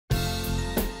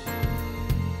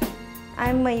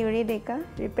I'm Mayuri Deka,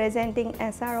 representing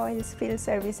Essar Oilfield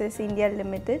Services India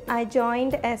Limited. I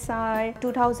joined Essar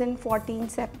 2014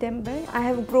 September. I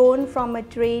have grown from a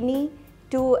trainee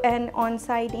to an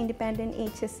on-site independent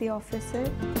HSE officer.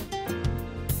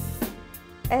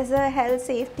 As a health,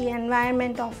 safety,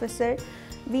 environment officer,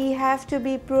 we have to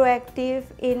be proactive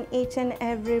in each and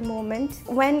every moment.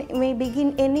 When we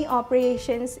begin any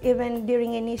operations, even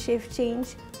during any shift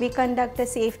change, we conduct a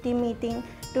safety meeting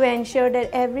to ensure that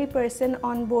every person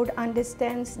on board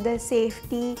understands the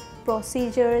safety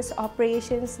procedures,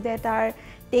 operations that are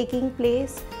taking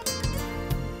place.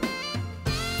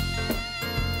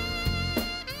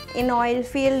 In oil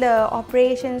field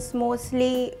operations,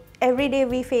 mostly every day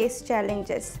we face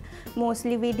challenges.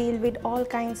 Mostly we deal with all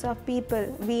kinds of people.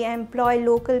 We employ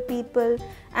local people,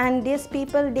 and these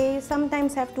people, they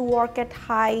sometimes have to work at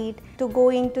height, to go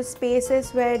into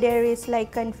spaces where there is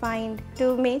like confined.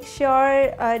 To make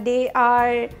sure they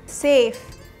are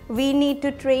safe, we need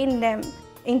to train them,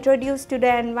 introduce to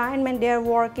the environment they are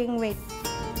working with.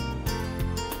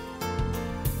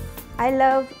 I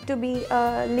love to be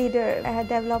a leader. I have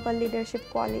developed a leadership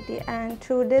quality, and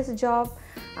through this job,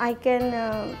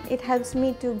 it helps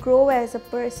me to grow as a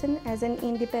person, as an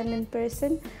independent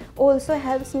person. Also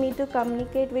helps me to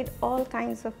communicate with all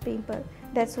kinds of people.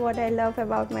 That's what I love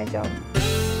about my job.